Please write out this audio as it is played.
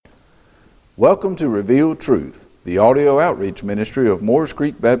Welcome to Revealed Truth, the audio outreach ministry of Moores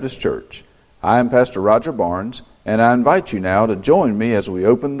Creek Baptist Church. I am Pastor Roger Barnes, and I invite you now to join me as we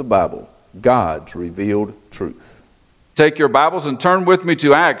open the Bible, God's Revealed Truth. Take your Bibles and turn with me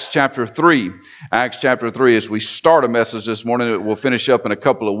to Acts chapter 3. Acts chapter 3, as we start a message this morning, it will finish up in a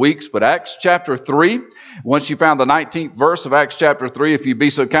couple of weeks. But Acts chapter 3, once you found the 19th verse of Acts chapter 3, if you'd be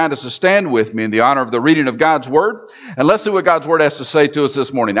so kind as to stand with me in the honor of the reading of God's Word. And let's see what God's Word has to say to us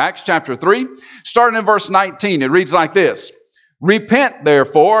this morning. Acts chapter 3, starting in verse 19, it reads like this. Repent,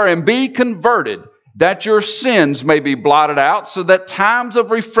 therefore, and be converted, that your sins may be blotted out, so that times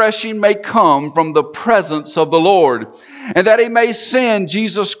of refreshing may come from the presence of the Lord, and that He may send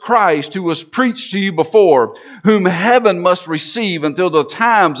Jesus Christ, who was preached to you before, whom heaven must receive until the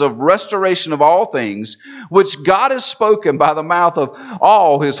times of restoration of all things, which God has spoken by the mouth of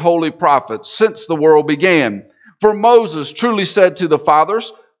all His holy prophets since the world began. For Moses truly said to the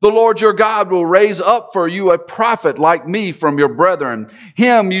fathers, the Lord your God will raise up for you a prophet like me from your brethren.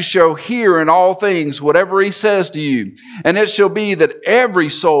 Him you shall hear in all things, whatever he says to you. And it shall be that every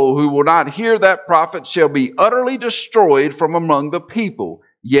soul who will not hear that prophet shall be utterly destroyed from among the people.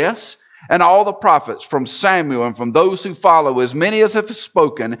 Yes, and all the prophets from Samuel and from those who follow, as many as have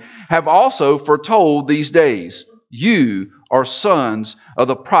spoken, have also foretold these days. You are sons of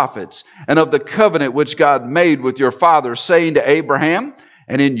the prophets and of the covenant which God made with your fathers, saying to Abraham,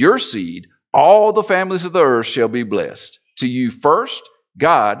 and in your seed, all the families of the earth shall be blessed. To you first,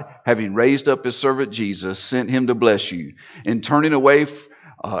 God, having raised up His servant Jesus, sent Him to bless you, in turning away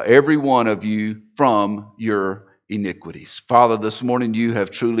every one of you from your iniquities. Father, this morning you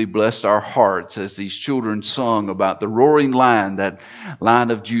have truly blessed our hearts as these children sung about the roaring lion, that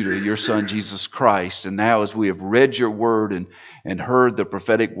Lion of Judah, your Son Jesus Christ. And now as we have read your word and heard the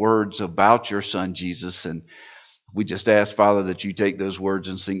prophetic words about your Son Jesus, and we just ask, Father, that you take those words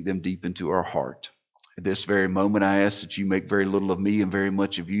and sink them deep into our heart. At this very moment, I ask that you make very little of me and very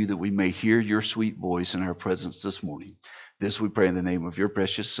much of you, that we may hear your sweet voice in our presence this morning. This we pray in the name of your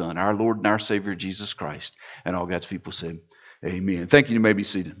precious Son, our Lord and our Savior, Jesus Christ. And all God's people said, amen. Thank you. You may be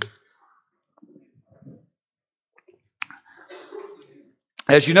seated.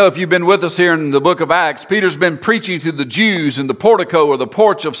 As you know, if you've been with us here in the book of Acts, Peter's been preaching to the Jews in the portico or the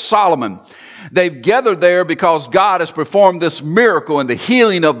porch of Solomon. They've gathered there because God has performed this miracle in the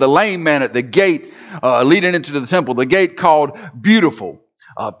healing of the lame man at the gate leading into the temple, the gate called Beautiful.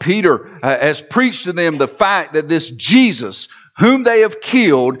 Peter has preached to them the fact that this Jesus, whom they have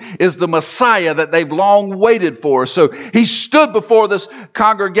killed, is the Messiah that they've long waited for. So he stood before this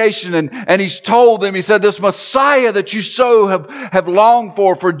congregation and he's told them, he said, this Messiah that you so have longed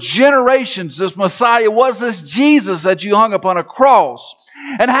for generations, this Messiah was this Jesus that you hung upon a cross.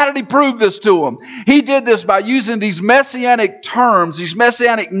 And how did he prove this to them? He did this by using these messianic terms, these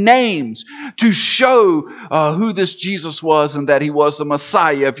messianic names to show who this Jesus was and that he was the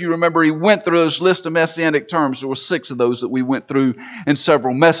Messiah. If you remember, he went through those list of messianic terms. There were 6 of those that we went through in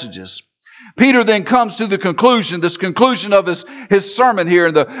several messages. Peter then comes to the conclusion of his sermon here.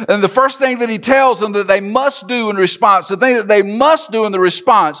 And the first thing that he tells them that they must do in response, the thing that they must do in the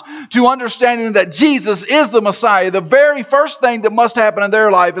response to understanding that Jesus is the Messiah, the very first thing that must happen in their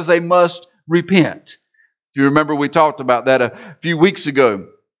life is they must repent. If you remember, we talked about that a few weeks ago.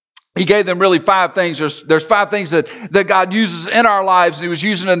 He gave them really 5 things. There's 5 things that God uses in our lives, and He was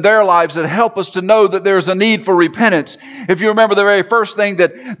using in their lives that help us to know that there's a need for repentance. If you remember, the very first thing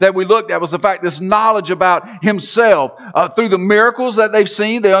that we looked at was the fact, this knowledge about Himself. Through the miracles that they've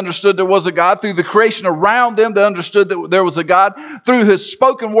seen, they understood there was a God. Through the creation around them, they understood that there was a God. Through His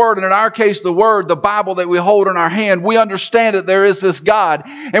spoken word, and in our case, the Word, the Bible that we hold in our hand, we understand that there is this God.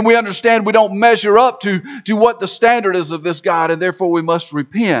 And we understand we don't measure up to what the standard is of this God, and therefore we must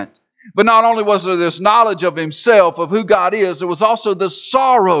repent. But not only was there this knowledge of Himself, of who God is, there was also this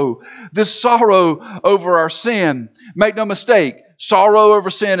sorrow over our sin. Make no mistake, sorrow over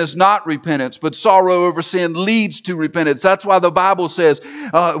sin is not repentance, but sorrow over sin leads to repentance. That's why the Bible says,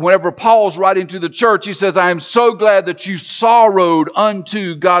 whenever Paul's writing to the church, he says, I am so glad that you sorrowed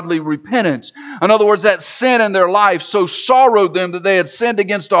unto godly repentance. In other words, that sin in their life so sorrowed them that they had sinned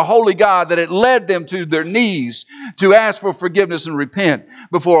against a holy God that it led them to their knees to ask for forgiveness and repent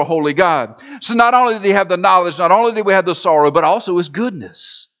before a holy God. So not only did he have the knowledge, not only did we have the sorrow, but also His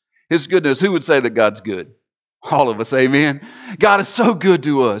goodness. His goodness. Who would say that God's good? All of us, amen. God is so good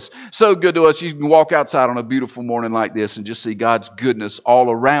to us. So good to us. You can walk outside on a beautiful morning like this and just see God's goodness all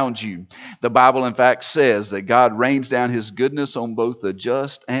around you. The Bible, in fact, says that God rains down His goodness on both the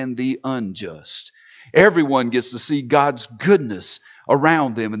just and the unjust. Everyone gets to see God's goodness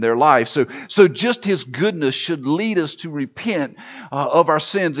around them in their life. So just His goodness should lead us to repent of our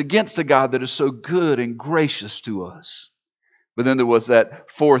sins against a God that is so good and gracious to us. But then there was that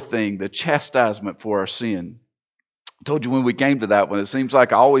fourth thing, the chastisement for our sin. I told you when we came to that one, it seems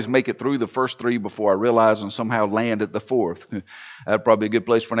like I always make it through the first three before I realize and somehow land at the fourth. That'd probably be a good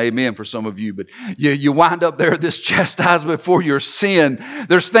place for an amen for some of you. But you wind up there, this chastisement for your sin.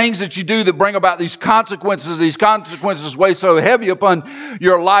 There's things that you do that bring about these consequences. These consequences weigh so heavy upon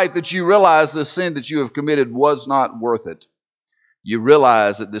your life that you realize the sin that you have committed was not worth it. You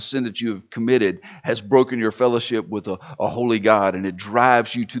realize that the sin that you have committed has broken your fellowship with a holy God, and it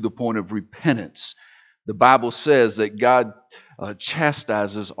drives you to the point of repentance. The Bible says that God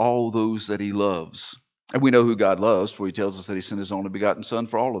chastises all those that He loves. And we know who God loves, for He tells us that He sent His only begotten Son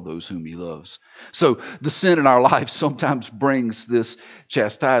for all of those whom He loves. So the sin in our life sometimes brings this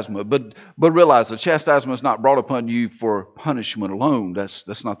chastisement. But realize the chastisement is not brought upon you for punishment alone.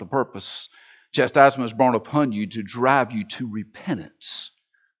 That's not the purpose. Chastisement is brought upon you to drive you to repentance.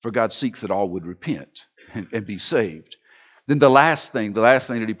 For God seeks that all would repent and be saved. Then the last thing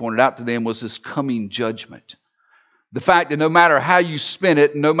that He pointed out to them was this coming judgment. The fact that no matter how you spin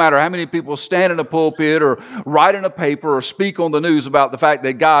it, no matter how many people stand in a pulpit or write in a paper or speak on the news about the fact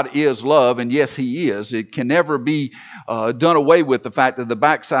that God is love, and yes, He is, it can never be done away with the fact that the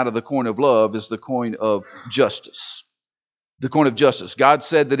backside of the coin of love is the coin of justice. The coin of justice. God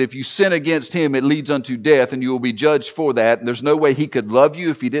said that if you sin against Him, it leads unto death, and you will be judged for that. And there's no way He could love you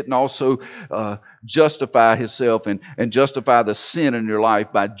if He didn't also justify Himself and justify the sin in your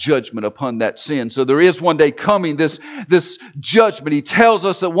life by judgment upon that sin. So there is one day coming this judgment. He tells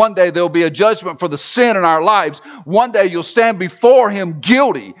us that one day there will be a judgment for the sin in our lives. One day you'll stand before Him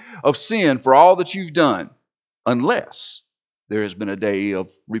guilty of sin for all that you've done, unless there has been a day of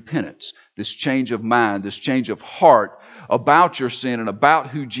repentance, this change of mind, this change of heart about your sin and about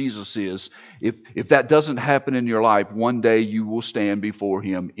who Jesus is. If that doesn't happen in your life, one day you will stand before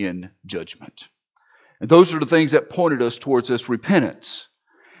Him in judgment. And those are the things that pointed us towards this repentance.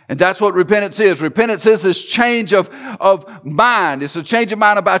 And that's what repentance is. Repentance is this change of mind. It's a change of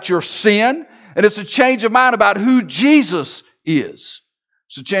mind about your sin, and it's a change of mind about who Jesus is.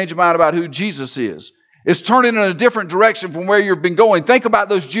 It's a change of mind about who Jesus is. It's turning in a different direction from where you've been going. Think about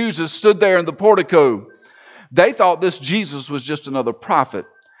those Jews that stood there in the portico. They thought this Jesus was just another prophet.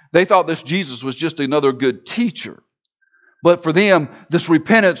 They thought this Jesus was just another good teacher. But for them, this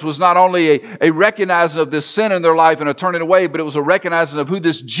repentance was not only a recognizing of this sin in their life and a turning away, but it was a recognizing of who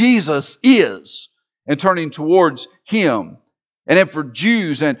this Jesus is and turning towards Him. And then for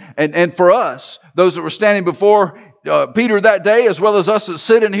Jews and for us, those that were standing before Peter that day, as well as us that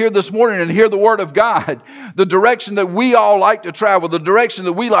sit in here this morning and hear the Word of God, the direction that we all like to travel, the direction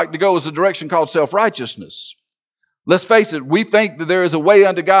that we like to go is a direction called self-righteousness. Let's face it, we think that there is a way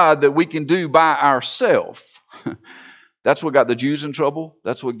unto God that we can do by ourselves. That's what got the Jews in trouble.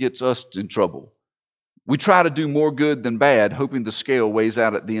 That's what gets us in trouble. We try to do more good than bad, hoping the scale weighs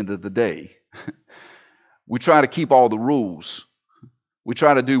out at the end of the day. We try to keep all the rules. We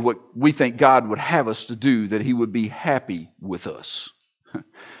try to do what we think God would have us to do, that He would be happy with us.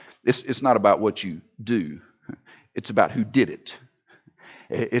 It's not about what you do. It's about who did it.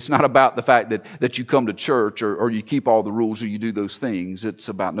 It's not about the fact that you come to church or you keep all the rules or you do those things. It's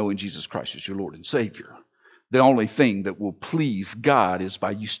about knowing Jesus Christ as your Lord and Savior. The only thing that will please God is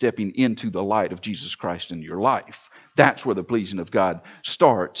by you stepping into the light of Jesus Christ in your life. That's where the pleasing of God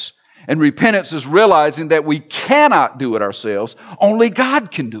starts. And repentance is realizing that we cannot do it ourselves. Only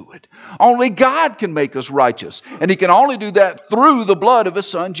God can do it. Only God can make us righteous. And He can only do that through the blood of His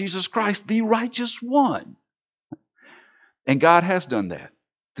Son, Jesus Christ, the righteous one. And God has done that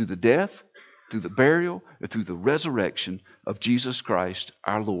through the death, through the burial, and through the resurrection of Jesus Christ,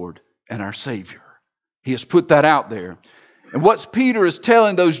 our Lord and our Savior. He has put that out there. And what Peter is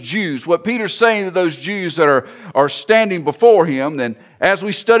telling those Jews, what Peter's saying to those Jews that are standing before him, and as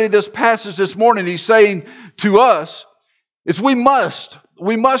we study this passage this morning, he's saying to us, is we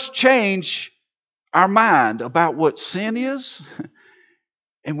must change our mind about what sin is,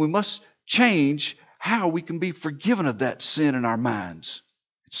 and we must change how we can be forgiven of that sin in our minds.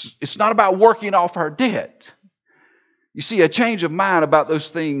 It's not about working off our debt. You see, a change of mind about those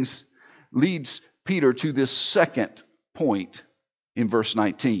things leads Peter to this second point in verse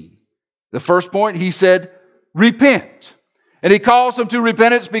 19. The first point, he said, repent. And he calls them to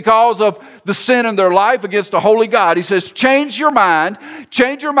repentance because of the sin in their life against a holy God. He says, change your mind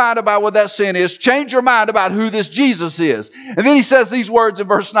about what that sin is. Change your mind about who this Jesus is. And then he says these words in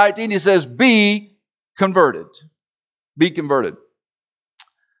verse 19. He says, be converted. Be converted.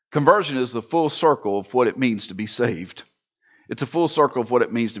 Conversion is the full circle of what it means to be saved. It's a full circle of what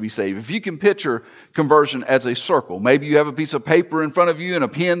it means to be saved. If you can picture conversion as a circle, maybe you have a piece of paper in front of you and a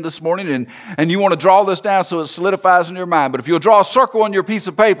pen this morning, and you want to draw this down so it solidifies in your mind. But if you'll draw a circle on your piece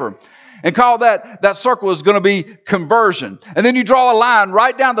of paper and call that circle is going to be conversion. And then you draw a line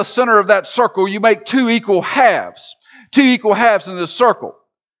right down the center of that circle. You make two equal halves in this circle.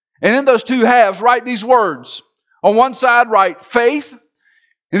 And in those two halves, write these words. On one side, write faith.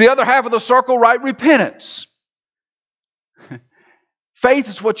 In the other half of the circle, write repentance. Faith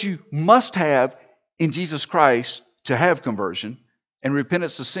is what you must have in Jesus Christ to have conversion. And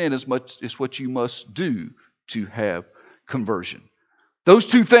repentance of sin is what you must do to have conversion. Those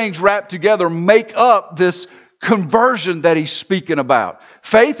two things wrapped together make up this conversion that he's speaking about.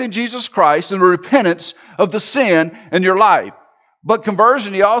 Faith in Jesus Christ and repentance of the sin in your life. But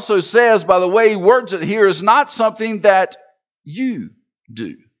conversion, he also says, by the way he words it here, is not something that you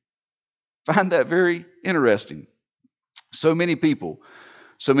do. Find that very interesting. So many people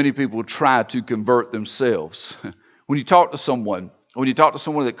try to convert themselves. When you talk to someone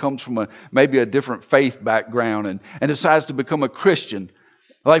that comes from maybe a different faith background and decides to become a Christian,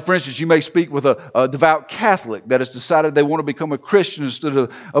 like for instance, you may speak with a devout Catholic that has decided they want to become a Christian instead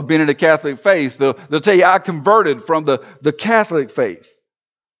of being in the Catholic faith. They'll tell you, I converted from the Catholic faith.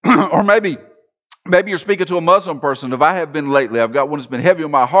 Or maybe you're speaking to a Muslim person. If I have been lately, I've got one that's been heavy on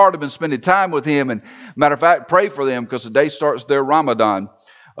my heart. I've been spending time with him. And matter of fact, pray for them because today starts their Ramadan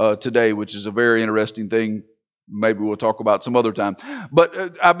today, which is a very interesting thing. Maybe we'll talk about some other time.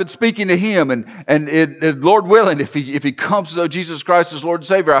 But I've been speaking to him, and Lord willing, if he comes to know Jesus Christ as Lord and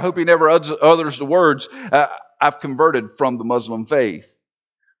Savior, I hope he never utters the words, I've converted from the Muslim faith.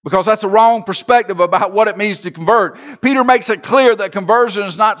 Because that's a wrong perspective about what it means to convert. Peter makes it clear that conversion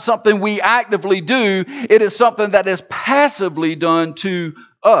is not something we actively do. It is something that is passively done to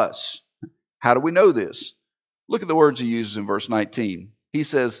us. How do we know this? Look at the words he uses in verse 19. He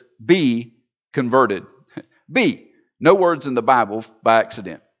says, be converted. Be. No words in the Bible by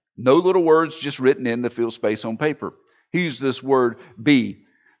accident. No little words just written in to fill space on paper. He used this word be.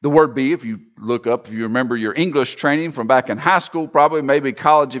 The word be, if you look up, if you remember your English training from back in high school, probably maybe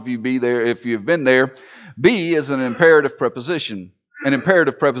college if you've been there, be is an imperative preposition. An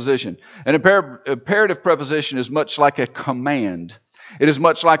imperative preposition. An imperative preposition is much like a command. It is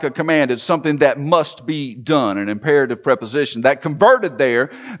much like a command. It's something that must be done, an imperative preposition. That converted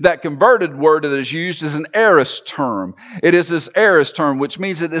word that is used is an aorist term. It is this aorist term, which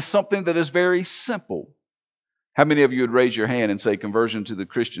means it is something that is very simple. How many of you would raise your hand and say conversion to the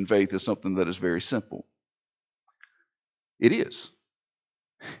Christian faith is something that is very simple? It is.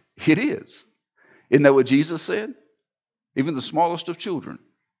 It is. Isn't that what Jesus said? Even the smallest of children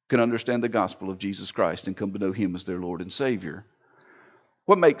can understand the gospel of Jesus Christ and come to know Him as their Lord and Savior.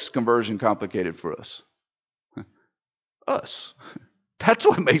 What makes conversion complicated for us? Us. That's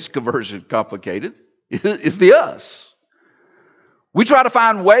what makes conversion complicated, is the us. We try to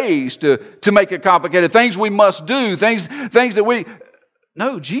find ways to make it complicated, things we must do, things that we...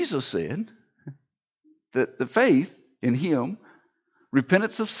 No, Jesus said that the faith in Him,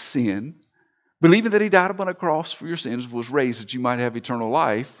 repentance of sin, believing that He died upon a cross for your sins, was raised that you might have eternal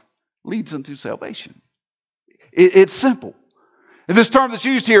life, leads unto salvation. It's simple. And this term that's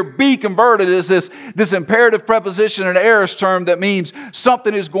used here, be converted, is this imperative preposition, an aorist term that means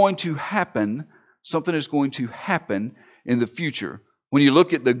something is going to happen. Something is going to happen in the future. When you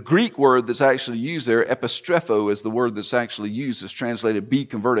look at the Greek word that's actually used there, epistrepho is the word that's actually used. It's translated be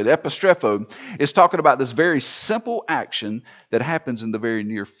converted. Epistrepho is talking about this very simple action that happens in the very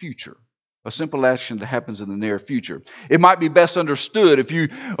near future. A simple action that happens in the near future. It might be best understood. If you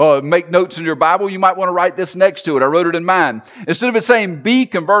make notes in your Bible, you might want to write this next to it. I wrote it in mine. Instead of it saying be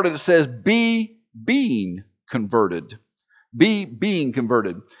converted, it says be being converted. Be being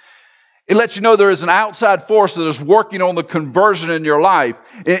converted. It lets you know there is an outside force that is working on the conversion in your life.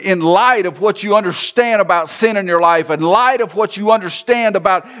 In light of what you understand about sin in your life, in light of what you understand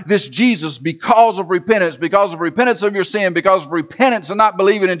about this Jesus because of repentance of your sin, because of repentance and not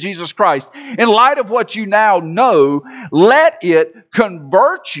believing in Jesus Christ, in light of what you now know, let it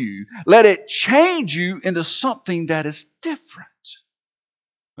convert you. Let it change you into something that is different.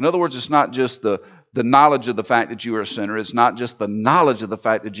 In other words, it's not just the knowledge of the fact that you are a sinner. It's not just the knowledge of the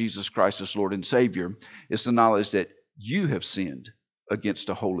fact that Jesus Christ is Lord and Savior. It's the knowledge that you have sinned against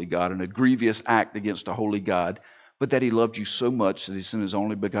a holy God, and a grievous act against a holy God, but that He loved you so much that He sent His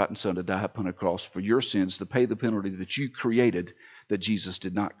only begotten Son to die upon a cross for your sins to pay the penalty that you created that Jesus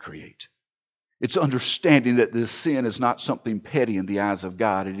did not create. It's understanding that this sin is not something petty in the eyes of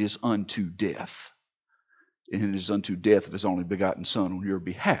God. It is unto death. And it is unto death of His only begotten Son on your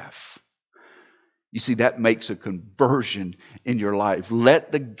behalf. You see, that makes a conversion in your life.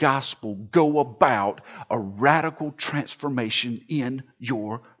 Let the gospel go about a radical transformation in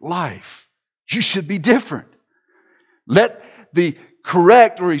your life. You should be different. Let the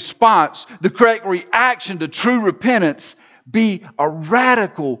correct response, the correct reaction to true repentance be a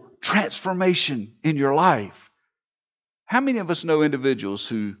radical transformation in your life. How many of us know individuals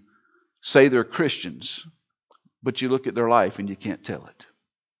who say they're Christians, but you look at their life and you can't tell it?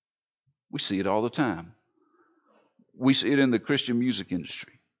 We see it all the time. We see it in the Christian music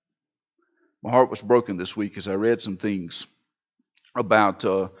industry. My heart was broken this week as I read some things about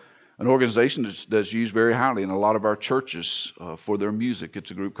an organization that's used very highly in a lot of our churches for their music.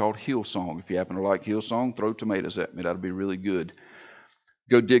 It's a group called Hillsong. If you happen to like Hillsong, throw tomatoes at me. That'll be really good.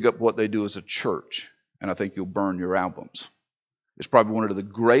 Go dig up what they do as a church, and I think you'll burn your albums. It's probably one of the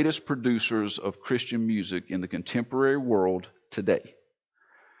greatest producers of Christian music in the contemporary world today.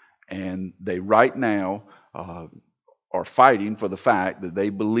 And they right now are fighting for the fact that they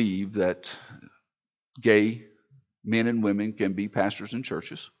believe that gay men and women can be pastors in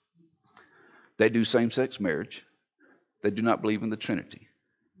churches. They do same-sex marriage. They do not believe in the Trinity.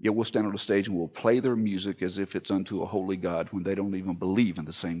 Yet we'll stand on the stage and we'll play their music as if it's unto a holy God when they don't even believe in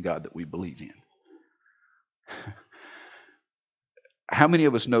the same God that we believe in. How many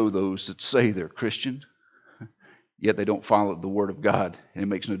of us know those that say they're Christian, yet they don't follow the Word of God, and it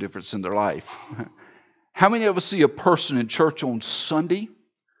makes no difference in their life? How many of us see a person in church on Sunday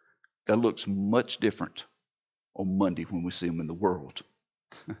that looks much different on Monday when we see them in the world?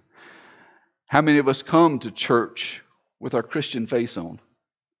 How many of us come to church with our Christian face on?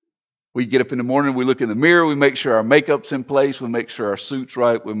 We get up in the morning, we look in the mirror, we make sure our makeup's in place, we make sure our suit's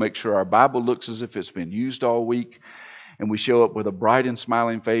right, we make sure our Bible looks as if it's been used all week, and we show up with a bright and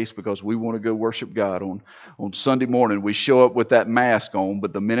smiling face because we want to go worship God on Sunday morning. We show up with that mask on,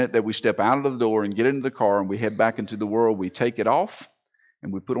 but the minute that we step out of the door and get into the car and we head back into the world, we take it off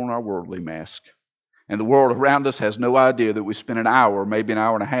and we put on our worldly mask. And the world around us has no idea that we spend an hour, maybe an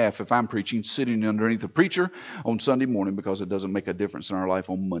hour and a half, if I'm preaching, sitting underneath a preacher on Sunday morning because it doesn't make a difference in our life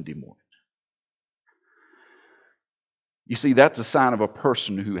on Monday morning. You see, that's a sign of a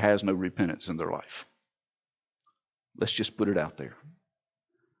person who has no repentance in their life. Let's just put it out there.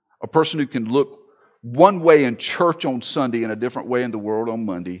 A person who can look one way in church on Sunday and a different way in the world on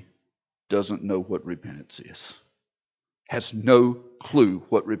Monday doesn't know what repentance is. Has no clue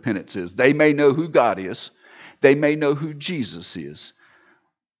what repentance is. They may know who God is. They may know who Jesus is.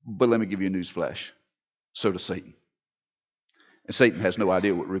 But let me give you a news flash. So does Satan. And Satan has no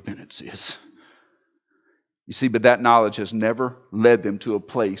idea what repentance is. You see, but that knowledge has never led them to a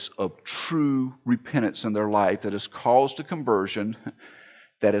place of true repentance in their life that has caused a conversion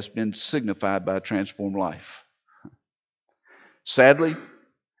that has been signified by a transformed life. Sadly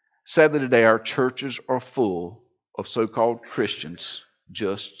today our churches are full of so-called Christians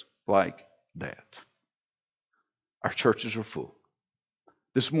just like that. Our churches are full.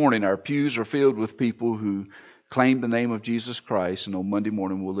 This morning our pews are filled with people who claim the name of Jesus Christ, and on Monday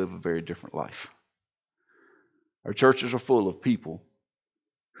morning will live a very different life. Our churches are full of people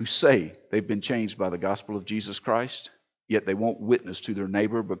who say they've been changed by the gospel of Jesus Christ, yet they won't witness to their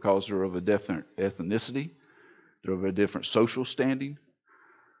neighbor because they're of a different ethnicity, they're of a different social standing.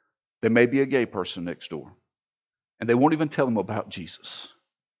 There may be a gay person next door, and they won't even tell them about Jesus.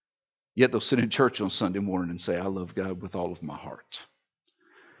 Yet they'll sit in church on Sunday morning and say, I love God with all of my heart.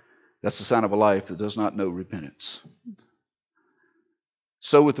 That's the sign of a life that does not know repentance.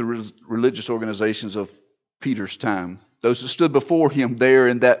 So with the religious organizations of Peter's time, those that stood before him there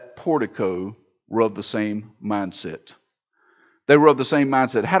in that portico were of the same mindset. They were of the same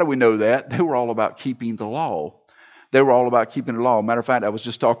mindset. How do we know that? They were all about keeping the law. They were all about keeping the law. Matter of fact, I was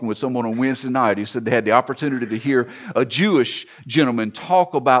just talking with someone on Wednesday night. He said they had the opportunity to hear a Jewish gentleman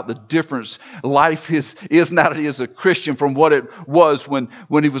talk about the difference life is now as a Christian from what it was when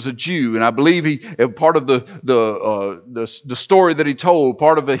he was a Jew. And I believe part of the story that he told,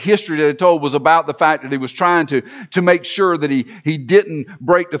 part of the history that he told was about the fact that he was trying to make sure that he didn't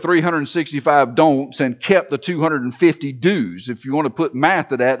break the 365 don'ts and kept the 250 do's. If you want to put math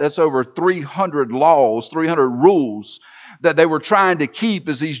to that, that's over 300 laws, 300 rules that they were trying to keep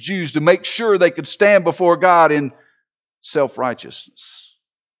as these Jews to make sure they could stand before God in self-righteousness.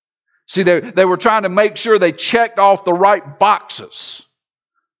 See, they were trying to make sure they checked off the right boxes.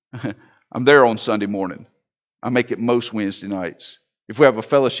 I'm there on Sunday morning. I make it most Wednesday nights. If we have a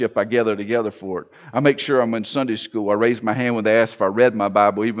fellowship, I gather together for it. I make sure I'm in Sunday school. I raise my hand when they ask if I read my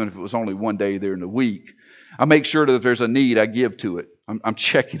Bible, even if it was only one day there in the week. I make sure that if there's a need, I give to it. I'm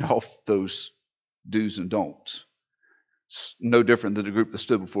checking off those do's and don'ts. It's no different than the group that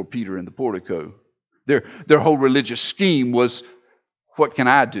stood before Peter in the portico. Their whole religious scheme was, what can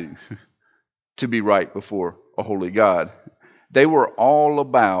I do to be right before a holy God? They were all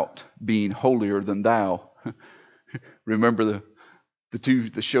about being holier than thou. Remember the two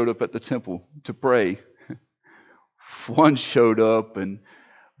that showed up at the temple to pray. One showed up and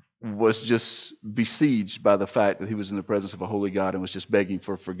was just besieged by the fact that he was in the presence of a holy God and was just begging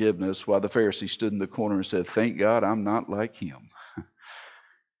for forgiveness, while the Pharisee stood in the corner and said, "Thank God I'm not like him."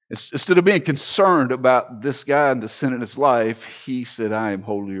 Instead of being concerned about this guy and the sin in his life, he said, "I am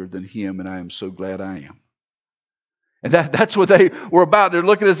holier than him, and I am so glad I am." And that's what they were about. They're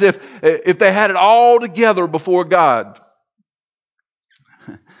looking as if they had it all together before God.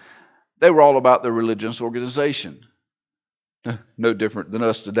 They were all about their religious organization. No different than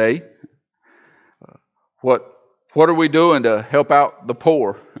us today. What are we doing to help out the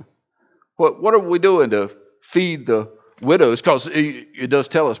poor? What are we doing to feed the widows? Because it does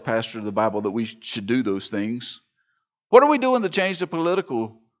tell us, Pastor, of the Bible, that we should do those things. What are we doing to change the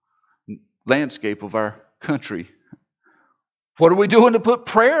political landscape of our country? What are we doing to put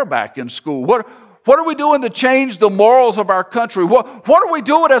prayer back in school? What are we doing to change the morals of our country? What are we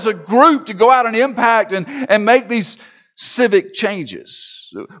doing as a group to go out and impact and make these civic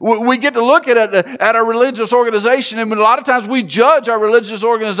changes? We get to look at our religious organization, and a lot of times we judge our religious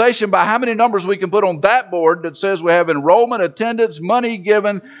organization by how many numbers we can put on that board that says we have enrollment, attendance, money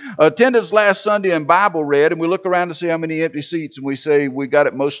given, attendance last Sunday, and Bible read, and we look around to see how many empty seats, and we say, "We got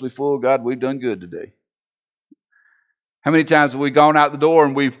it mostly full. God, we've done good today." How many times have we gone out the door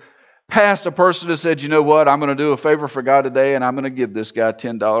and we've passed a person that said, "You know what, I'm going to do a favor for God today, and I'm going to give this guy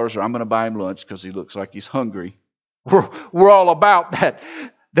 $10, or I'm going to buy him lunch because he looks like he's hungry." We're all about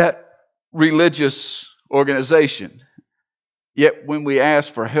that religious organization. Yet when we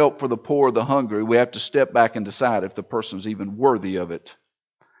ask for help for the poor or the hungry, we have to step back and decide if the person's even worthy of it.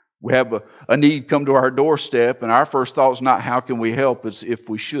 We have a need come to our doorstep, and our first thought is not how can we help, it's if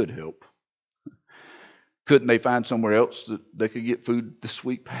we should help. Couldn't they find somewhere else that they could get food this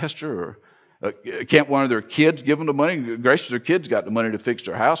week, Pastor? Or can't one of their kids give them the money? Gracious, their kids got the money to fix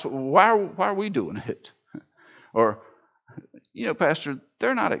their house. Why are we doing it? Or, Pastor,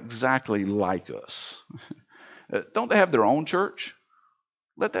 they're not exactly like us. Don't they have their own church?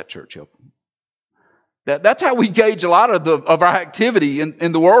 Let that church help them. That's how we gauge a lot of our activity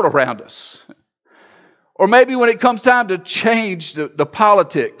in the world around us. Or maybe when it comes time to change the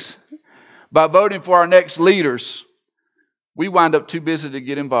politics, by voting for our next leaders, we wind up too busy to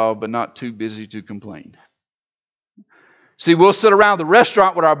get involved, but not too busy to complain. See, we'll sit around the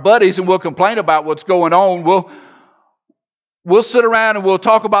restaurant with our buddies and we'll complain about what's going on. We'll sit around and we'll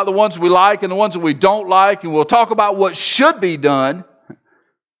talk about the ones we like and the ones that we don't like, and we'll talk about what should be done.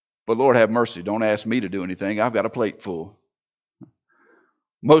 But Lord have mercy, don't ask me to do anything. I've got a plate full.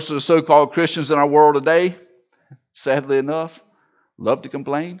 Most of the so-called Christians in our world today, sadly enough, love to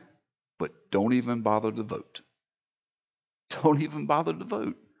complain, but don't even bother to vote. Don't even bother to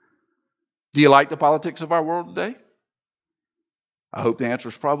vote. Do you like the politics of our world today? I hope the answer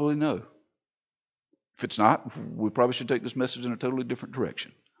is probably no. If it's not, we probably should take this message in a totally different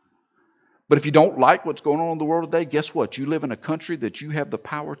direction. But if you don't like what's going on in the world today, guess what? You live in a country that you have the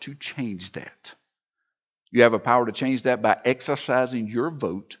power to change that. You have a power to change that by exercising your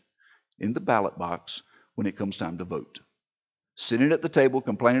vote in the ballot box when it comes time to vote. Sitting at the table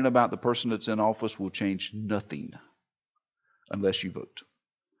complaining about the person that's in office will change nothing unless you vote.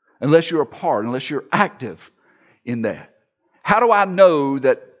 Unless you're a part, unless you're active in that. How do I know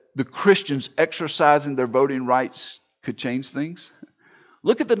that the Christians exercising their voting rights could change things?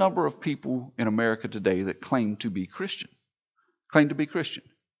 Look at the number of people in America today that claim to be Christian. Claim to be Christian.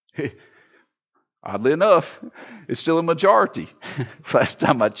 Oddly enough, it's still a majority. Last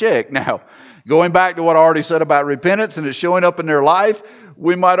time I checked. Now, going back to what I already said about repentance and it showing up in their life,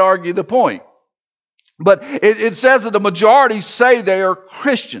 we might argue the point. But it says that the majority say they are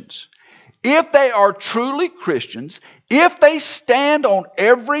Christians. If they are truly Christians, if they stand on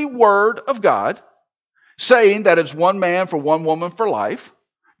every word of God, saying that it's one man for one woman for life,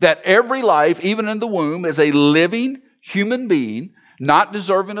 that every life, even in the womb, is a living human being, not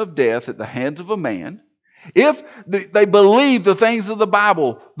deserving of death at the hands of a man, if they believe the things of the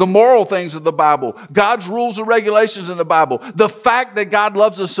Bible, the moral things of the Bible, God's rules and regulations in the Bible, the fact that God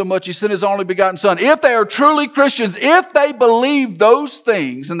loves us so much He sent His only begotten Son, if they are truly Christians, if they believe those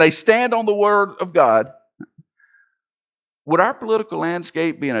things and they stand on the Word of God, would our political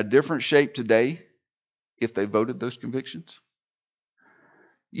landscape be in a different shape today if they voted those convictions?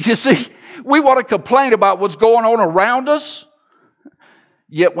 You see, we want to complain about what's going on around us.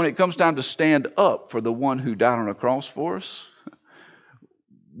 Yet when it comes time to stand up for the one who died on a cross for us,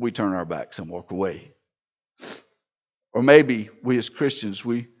 we turn our backs and walk away. Or maybe we as Christians,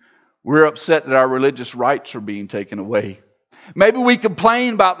 we're upset that our religious rights are being taken away. Maybe we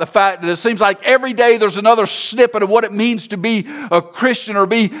complain about the fact that it seems like every day there's another snippet of what it means to be a Christian or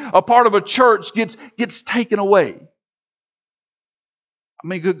be a part of a church gets taken away. I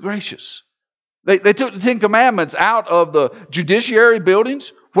mean, good gracious. They took the Ten Commandments out of the judiciary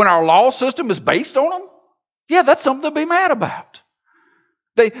buildings when our law system is based on them? Yeah, that's something to be mad about.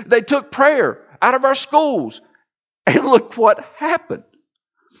 They took prayer out of our schools. And look what happened.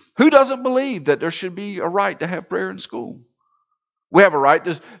 Who doesn't believe that there should be a right to have prayer in school? We have a right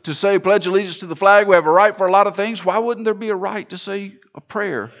to say pledge allegiance to the flag. We have a right for a lot of things. Why wouldn't there be a right to say a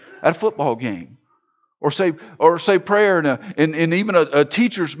prayer at a football game? Or say prayer in even a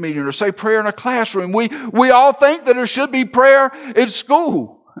teacher's meeting, or say prayer in a classroom. We all think that there should be prayer in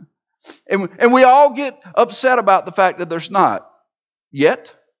school. And we all get upset about the fact that there's not.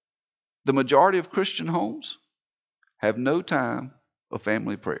 Yet, the majority of Christian homes have no time of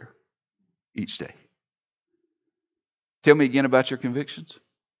family prayer each day. Tell me again about your convictions.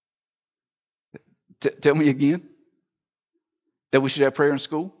 Tell me again that we should have prayer in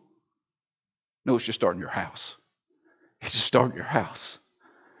school. No, it should start in your house. It should start in your house.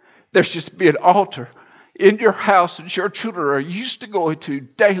 There should be an altar in your house that your children are used to going to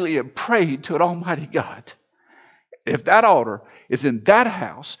daily and praying to an Almighty God. If that altar is in that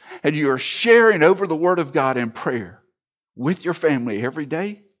house and you are sharing over the Word of God in prayer with your family every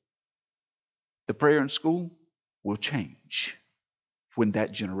day, the prayer in school will change when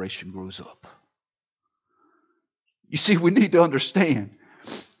that generation grows up. You see, we need to understand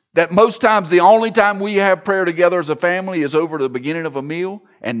that most times the only time we have prayer together as a family is over the beginning of a meal,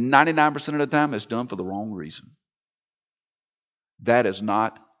 and 99% of the time it's done for the wrong reason. That is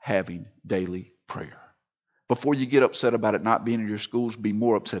not having daily prayer. Before you get upset about it not being in your schools, be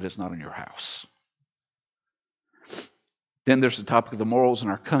more upset it's not in your house. Then there's the topic of the morals in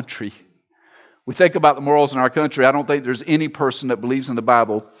our country. We think about the morals in our country. I don't think there's any person that believes in the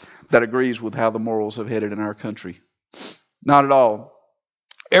Bible that agrees with how the morals have headed in our country. Not at all.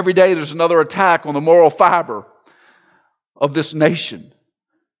 Every day there's another attack on the moral fiber of this nation.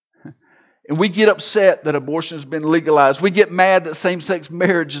 And we get upset that abortion has been legalized. We get mad that same-sex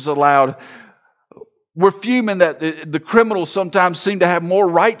marriage is allowed. We're fuming that the criminals sometimes seem to have more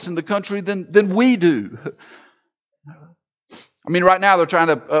rights in the country than we do. I mean, right now they're trying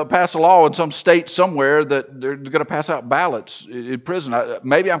to pass a law in some state somewhere that they're going to pass out ballots in prison.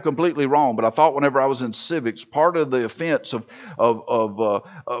 Maybe I'm completely wrong, but I thought whenever I was in civics, part of the offense of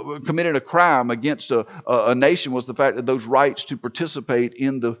committing a crime against a nation was the fact that those rights to participate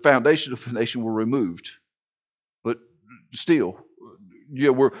in the foundation of the nation were removed. But still, yeah,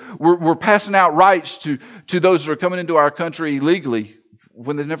 we're passing out rights to those that are coming into our country illegally,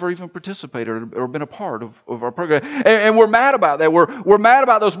 when they've never even participated or been a part of our program. And we're mad about that. We're mad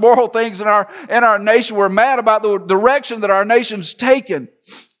about those moral things in our nation. We're mad about the direction that our nation's taken.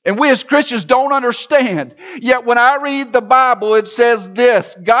 And we as Christians don't understand. Yet when I read the Bible, it says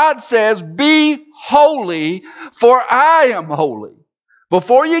this. God says, be holy, for I am holy.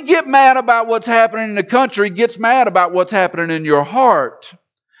 Before you get mad about what's happening in the country, get mad about what's happening in your heart.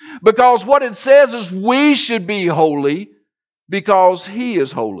 Because what it says is we should be holy because He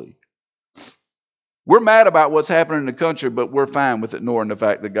is holy. We're mad about what's happening in the country, but we're fine with ignoring the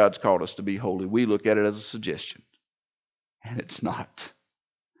fact that God's called us to be holy. We look at it as a suggestion. And it's not.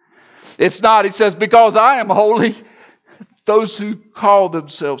 It's not. He says, because I am holy, those who call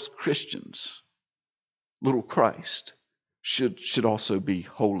themselves Christians, little Christ, should also be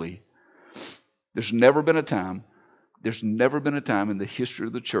holy. There's never been a time in the history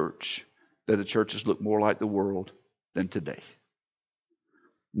of the church that the church has looked more like the world than today.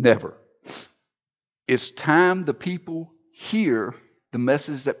 Never. It's time the people hear the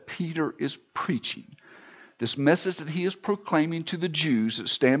message that Peter is preaching. This message that he is proclaiming to the Jews that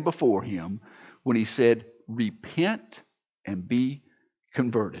stand before him when he said, repent and be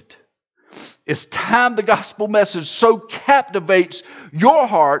converted. It's time the gospel message so captivates your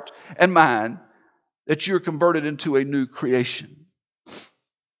heart and mind that you're converted into a new creation.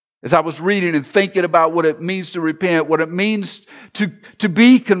 As I was reading and thinking about what it means to repent, what it means to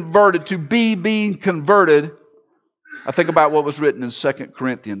be converted, to be being converted, I think about what was written in 2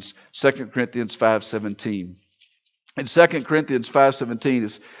 Corinthians 5:17. In 2 Corinthians 5:17,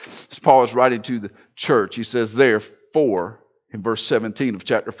 as Paul is writing to the church, he says, therefore, in verse 17 of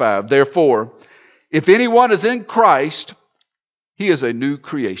chapter 5, therefore, if anyone is in Christ, he is a new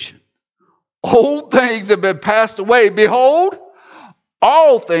creation. Old things have been passed away. Behold,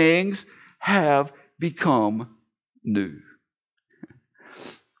 all things have become new.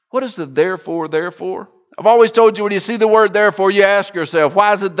 What is the therefore? I've always told you when you see the word therefore, you ask yourself,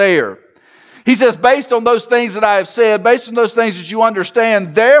 why is it there? He says, based on those things that I have said, based on those things that you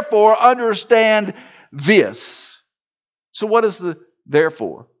understand, therefore understand this. So what is the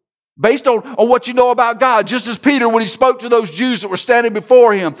therefore? Based on what you know about God, just as Peter, when he spoke to those Jews that were standing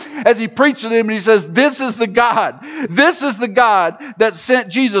before him, as he preached to them, and he says, this is the God that sent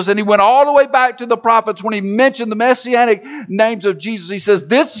Jesus. And he went all the way back to the prophets when he mentioned the messianic names of Jesus. He says,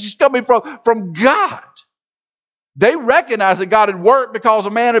 this is coming from God. They recognized that God had worked because a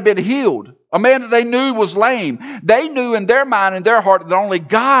man had been healed, a man that they knew was lame. They knew in their mind, in their heart, that only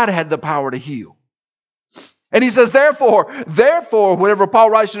God had the power to heal. And he says, therefore, whenever Paul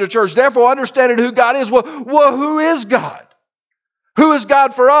writes to the church, therefore understanding who God is. Well, who is God? Who is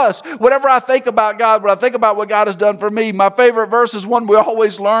God for us? Whenever I think about God, when I think about what God has done for me, my favorite verse is one we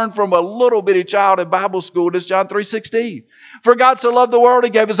always learn from a little bitty child in Bible school. It's John 3:16. For God so loved the world, He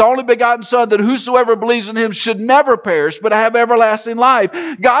gave His only begotten Son, that whosoever believes in Him should never perish, but have everlasting life.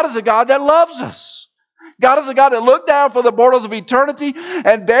 God is a God that loves us. God is a God that looked down from the borders of eternity,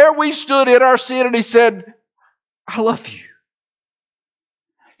 and there we stood in our sin, and He said, I love you.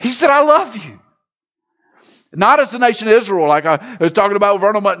 He said, I love you. Not as the nation of Israel, like I was talking about with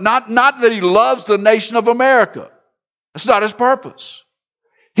Vernon, not that He loves the nation of America. That's not His purpose.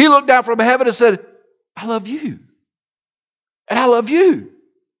 He looked down from heaven and said, I love you. And I love you.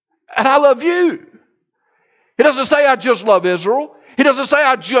 And I love you. He doesn't say, I just love Israel. He doesn't say,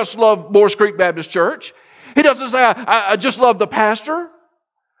 I just love Morris Creek Baptist Church. He doesn't say, I just love the pastor.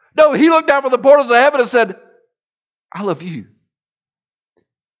 No, He looked down from the portals of heaven and said, I love you.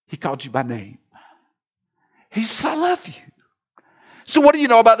 He called you by name. He said, I love you. So what do you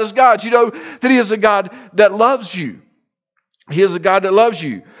know about this God? You know that He is a God that loves you. He is a God that loves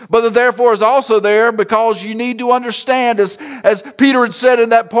you. But the therefore is also there because you need to understand, as Peter had said in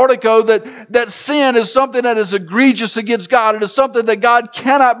that portico, that sin is something that is egregious against God. It is something that God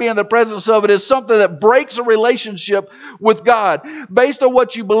cannot be in the presence of. It is something that breaks a relationship with God. Based on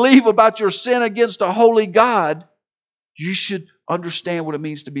what you believe about your sin against a holy God, you should understand what it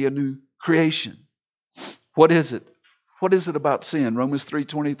means to be a new creation. What is it? What is it about sin? Romans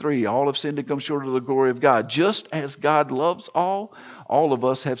 3:23, all have sinned and come short of the glory of God. Just as God loves all of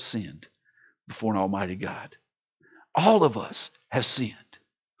us have sinned before an almighty God. All of us have sinned.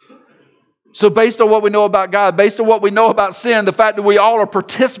 So based on what we know about God, based on what we know about sin, the fact that we all are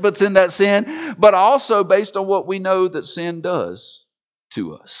participants in that sin, but also based on what we know that sin does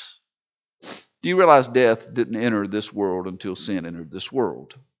to us. Do you realize death didn't enter this world until sin entered this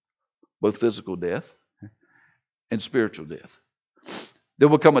world? Both physical death and spiritual death. There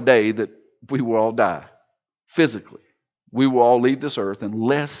will come a day that we will all die physically. We will all leave this earth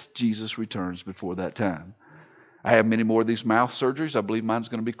unless Jesus returns before that time. I have many more of these mouth surgeries. I believe mine's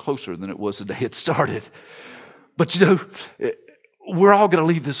going to be closer than it was the day it started. But you know, we're all going to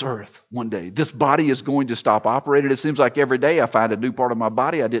leave this earth one day. This body is going to stop operating. It seems like every day I find a new part of my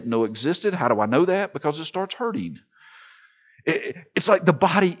body I didn't know existed. How do I know that? Because it starts hurting. It's like the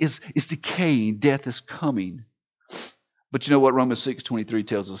body is decaying. Death is coming. But you know what? Romans 6:23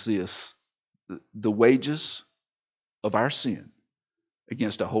 tells us this. The wages of our sin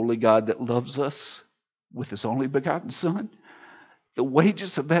against a holy God that loves us with His only begotten Son, the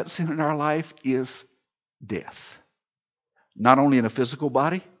wages of that sin in our life is death. Not only in a physical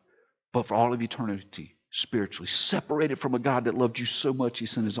body, but for all of eternity, spiritually. Separated from a God that loved you so much, He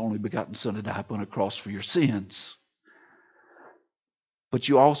sent His only begotten Son to die upon a cross for your sins. But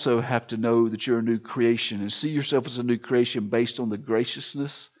you also have to know that you're a new creation and see yourself as a new creation based on the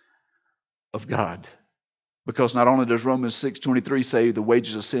graciousness of God. Because not only does Romans 6:23 say the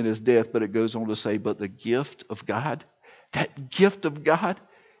wages of sin is death, but it goes on to say, but the gift of God, that gift of God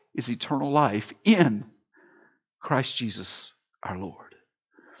is eternal life in Christ Jesus our Lord.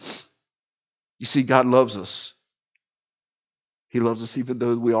 You see, God loves us. He loves us even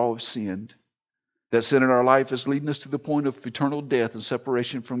though we all have sinned. That sin in our life is leading us to the point of eternal death and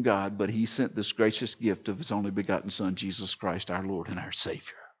separation from God, but He sent this gracious gift of His only begotten Son, Jesus Christ, our Lord and our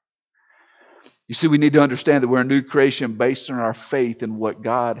Savior. You see, we need to understand that we're a new creation based on our faith in what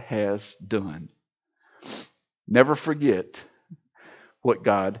God has done. Never forget what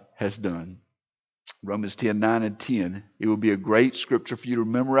God has done. Romans 10:9 and 10. It will be a great scripture for you to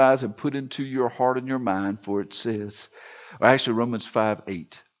memorize and put into your heart and your mind, for it says, or actually Romans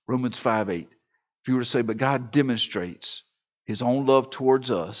 5:8. Romans 5:8. If you were to say, but God demonstrates His own love towards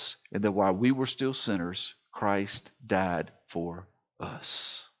us, and that while we were still sinners, Christ died for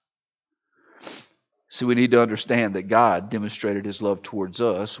us. See, we need to understand that God demonstrated His love towards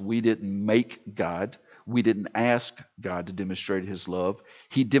us. We didn't make God. We didn't ask God to demonstrate his love.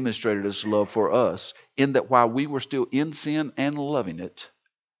 He demonstrated his love for us in that while we were still in sin and loving it,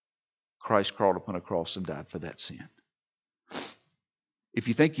 Christ crawled upon a cross and died for that sin. If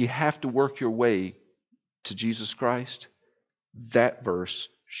you think you have to work your way to Jesus Christ, that verse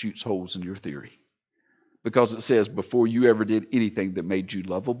shoots holes in your theory. Because it says, before you ever did anything that made you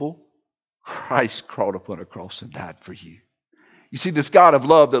lovable, Christ crawled upon a cross and died for you. You see, this God of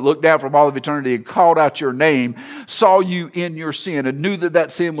love that looked down from all of eternity and called out your name, saw you in your sin and knew that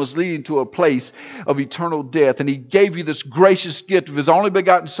that sin was leading to a place of eternal death. And he gave you this gracious gift of his only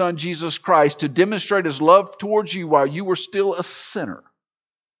begotten Son, Jesus Christ, to demonstrate his love towards you while you were still a sinner.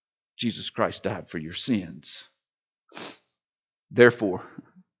 Jesus Christ died for your sins. Therefore,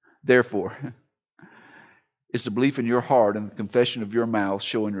 is the belief in your heart and the confession of your mouth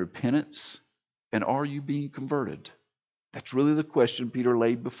showing repentance? And are you being converted? That's really the question Peter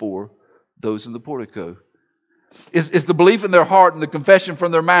laid before those in the portico. Is the belief in their heart and the confession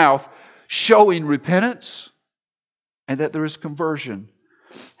from their mouth showing repentance? And that there is conversion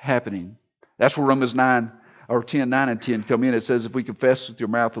happening. That's where Romans 9 and 10 come in. It says, if we confess with your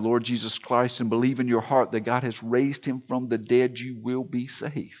mouth the Lord Jesus Christ and believe in your heart that God has raised him from the dead, you will be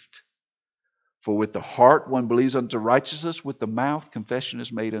saved. For with the heart one believes unto righteousness, with the mouth confession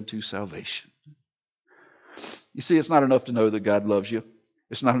is made unto salvation. You see, it's not enough to know that God loves you.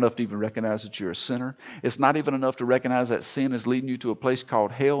 It's not enough to even recognize that you're a sinner. It's not even enough to recognize that sin is leading you to a place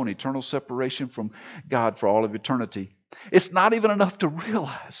called hell and eternal separation from God for all of eternity. It's not even enough to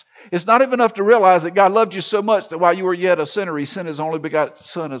realize. It's not even enough to realize that God loved you so much that while you were yet a sinner, he sent his only begotten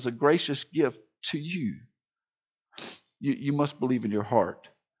Son as a gracious gift to you. You must believe in your heart.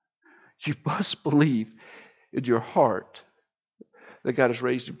 You must believe in your heart that God has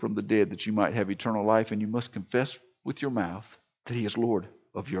raised him from the dead that you might have eternal life, and you must confess with your mouth that he is Lord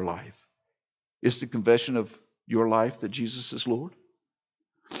of your life. Is the confession of your life that Jesus is Lord?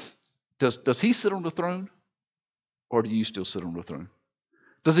 Does he sit on the throne, or do you still sit on the throne?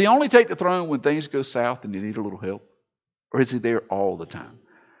 Does he only take the throne when things go south and you need a little help, or is he there all the time?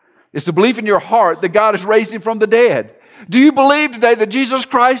 It's the belief in your heart that God has raised him from the dead. Do you believe today that Jesus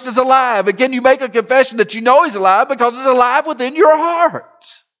Christ is alive? And can you make a confession that you know he's alive because he's alive within your heart?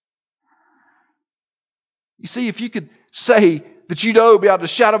 You see, if you could say that you know beyond a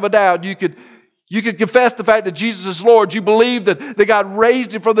shadow of a doubt, you could confess the fact that Jesus is Lord. You believe that God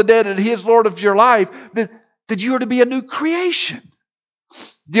raised him from the dead and he is Lord of your life, that you are to be a new creation.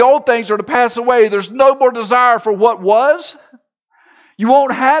 The old things are to pass away. There's no more desire for what was. You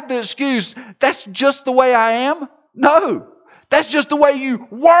won't have the excuse, that's just the way I am. No, that's just the way you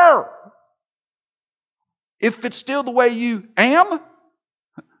were. If it's still the way you am,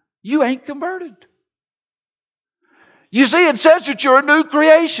 you ain't converted. You see, it says that you're a new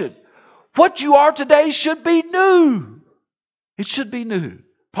creation. What you are today should be new. It should be new.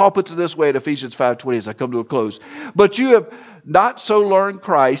 Paul puts it this way in Ephesians 5:20 as I come to a close. But you have not so learned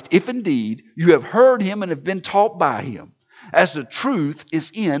Christ, if indeed you have heard him and have been taught by him, as the truth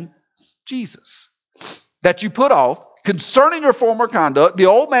is in Jesus. That you put off, concerning your former conduct, the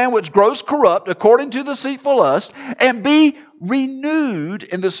old man which grows corrupt according to the deceitful lust, and be renewed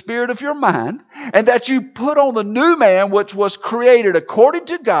in the spirit of your mind, and that you put on the new man which was created according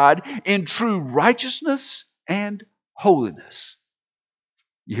to God in true righteousness and holiness.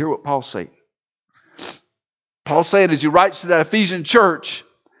 You hear what Paul's saying? Paul's saying as he writes to that Ephesian church,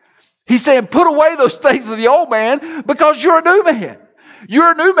 he's saying put away those things of the old man because you're a new man.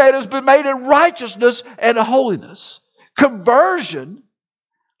 Your new man has been made in righteousness and holiness. Conversion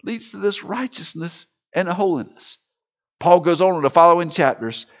leads to this righteousness and holiness. Paul goes on in the following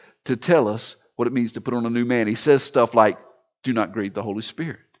chapters to tell us what it means to put on a new man. He says stuff like, do not grieve the Holy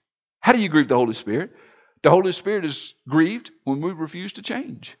Spirit. How do you grieve the Holy Spirit? The Holy Spirit is grieved when we refuse to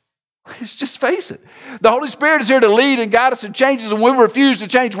change. Let's just face it. The Holy Spirit is here to lead and guide us in changes, and when we refuse to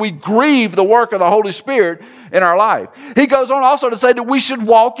change, we grieve the work of the Holy Spirit in our life. He goes on also to say that we should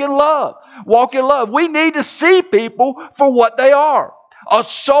walk in love. Walk in love. We need to see people for what they are. A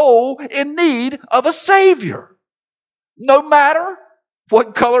soul in need of a Savior. No matter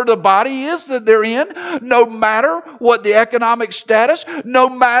what color the body is that they're in, no matter what the economic status, no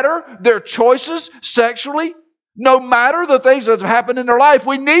matter their choices sexually, no matter the things that have happened in their life,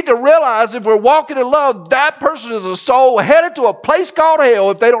 we need to realize if we're walking in love, that person is a soul headed to a place called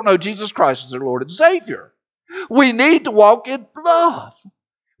hell if they don't know Jesus Christ as their Lord and Savior. We need to walk in love.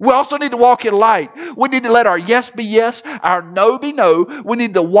 We also need to walk in light. We need to let our yes be yes, our no be no. We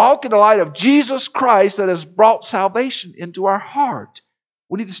need to walk in the light of Jesus Christ that has brought salvation into our heart.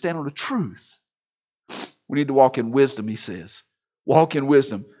 We need to stand on the truth. We need to walk in wisdom, he says. Walk in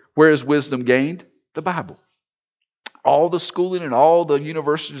wisdom. Where is wisdom gained? the Bible. All the schooling and all the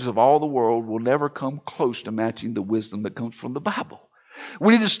universities of all the world will never come close to matching the wisdom that comes from the Bible.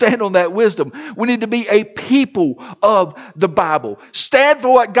 We need to stand on that wisdom. We need to be a people of the Bible. Stand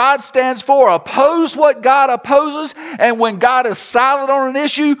for what God stands for. Oppose what God opposes. And when God is silent on an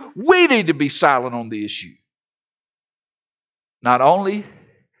issue, we need to be silent on the issue. Not only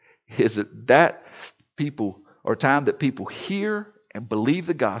is it that people, or time that people hear and believe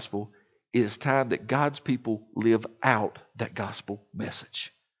the gospel, it is time that God's people live out that gospel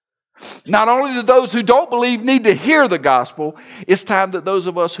message. Not only do those who don't believe need to hear the gospel, it's time that those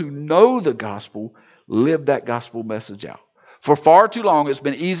of us who know the gospel live that gospel message out. For far too long, it's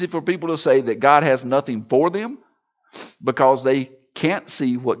been easy for people to say that God has nothing for them because they can't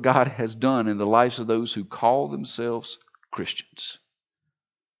see what God has done in the lives of those who call themselves Christians.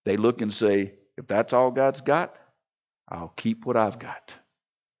 They look and say, if that's all God's got, I'll keep what I've got.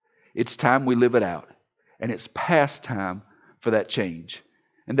 It's time we live it out. And it's past time for that change.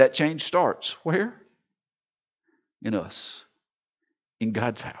 And that change starts where? In us. In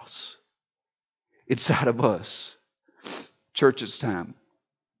God's house. Inside of us. Church, it's time.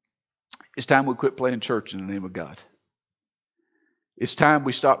 It's time we quit playing church in the name of God. It's time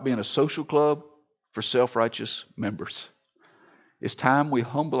we stop being a social club for self-righteous members. It's time we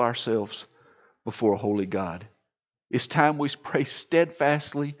humble ourselves before a holy God. It's time we pray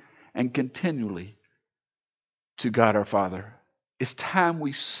steadfastly and continually to God our Father. It's time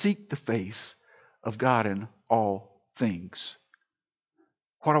we seek the face of God in all things.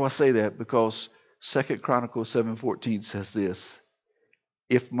 Why do I say that? Because 2 Chronicles 7:14 says this: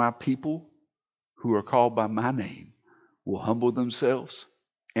 if my people who are called by my name will humble themselves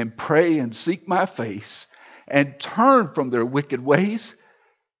and pray and seek my face and turn from their wicked ways,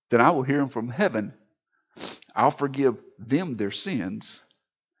 then I will hear them from heaven. I'll forgive them their sins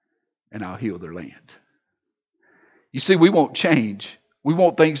and I'll heal their land. You see, we won't change. We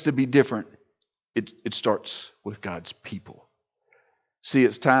want things to be different. It starts with God's people. See,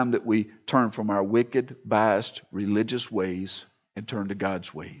 it's time that we turn from our wicked, biased, religious ways and turn to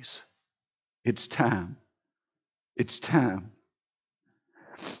God's ways. It's time. It's time.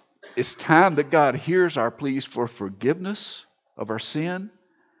 It's time that God hears our pleas for forgiveness of our sin.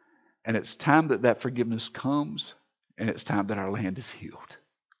 And it's time that that forgiveness comes. And it's time that our land is healed.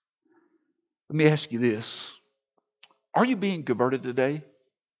 Let me ask you this. Are you being converted today?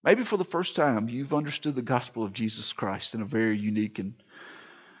 Maybe for the first time you've understood the gospel of Jesus Christ in a very unique and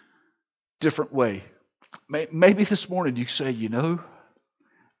different way. Maybe this morning you say,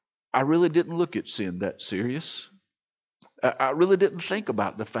 I really didn't look at sin that serious. I really didn't think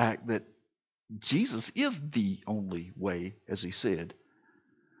about the fact that Jesus is the only way, as he said.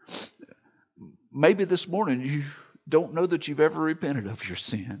 Maybe this morning you don't know that you've ever repented of your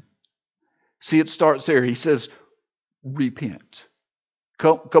sin. See, it starts there. He says, repent.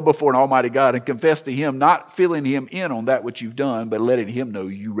 Come before an almighty God and confess to him, not filling him in on that which you've done, but letting him know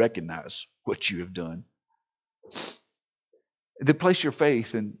you recognize what you have done. Then place your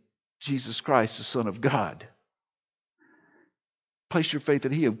faith in Jesus Christ, the Son of God. Place your faith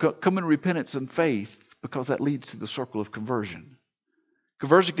in him. Come in repentance and faith, because that leads to the circle of conversion.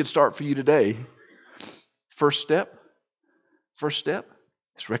 Conversion can start for you today. First step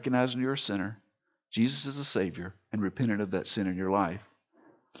is recognizing you're a sinner. Jesus is a Savior, and repenting of that sin in your life.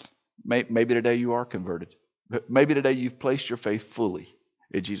 Maybe today you are converted. Maybe today you've placed your faith fully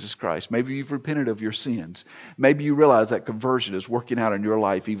in Jesus Christ. Maybe you've repented of your sins. Maybe you realize that conversion is working out in your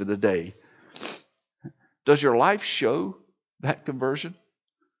life even today. Does your life show that conversion?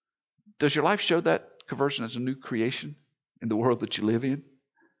 Does your life show that conversion as a new creation in the world that you live in?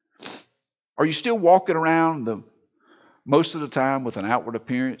 Are you still walking around most of the time with an outward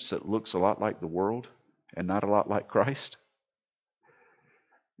appearance that looks a lot like the world and not a lot like Christ?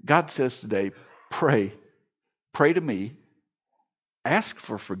 God says today, pray to me, ask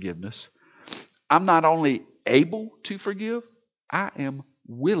for forgiveness. I'm not only able to forgive, I am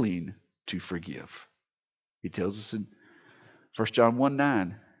willing to forgive. He tells us in 1 John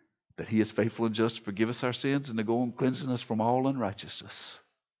 1:9 that he is faithful and just to forgive us our sins and to go on cleansing us from all unrighteousness.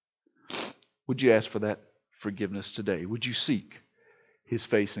 Would you ask for that forgiveness today? Would you seek his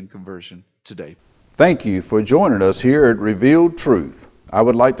face in conversion today? Thank you for joining us here at Revealed Truth. I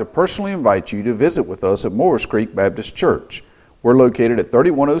would like to personally invite you to visit with us at Morris Creek Baptist Church. We're located at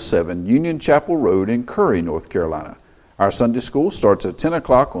 3107 Union Chapel Road in Curry, North Carolina. Our Sunday school starts at 10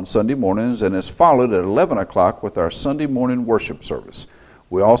 o'clock on Sunday mornings and is followed at 11 o'clock with our Sunday morning worship service.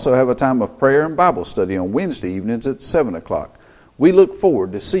 We also have a time of prayer and Bible study on Wednesday evenings at 7 o'clock. We look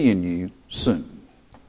forward to seeing you soon.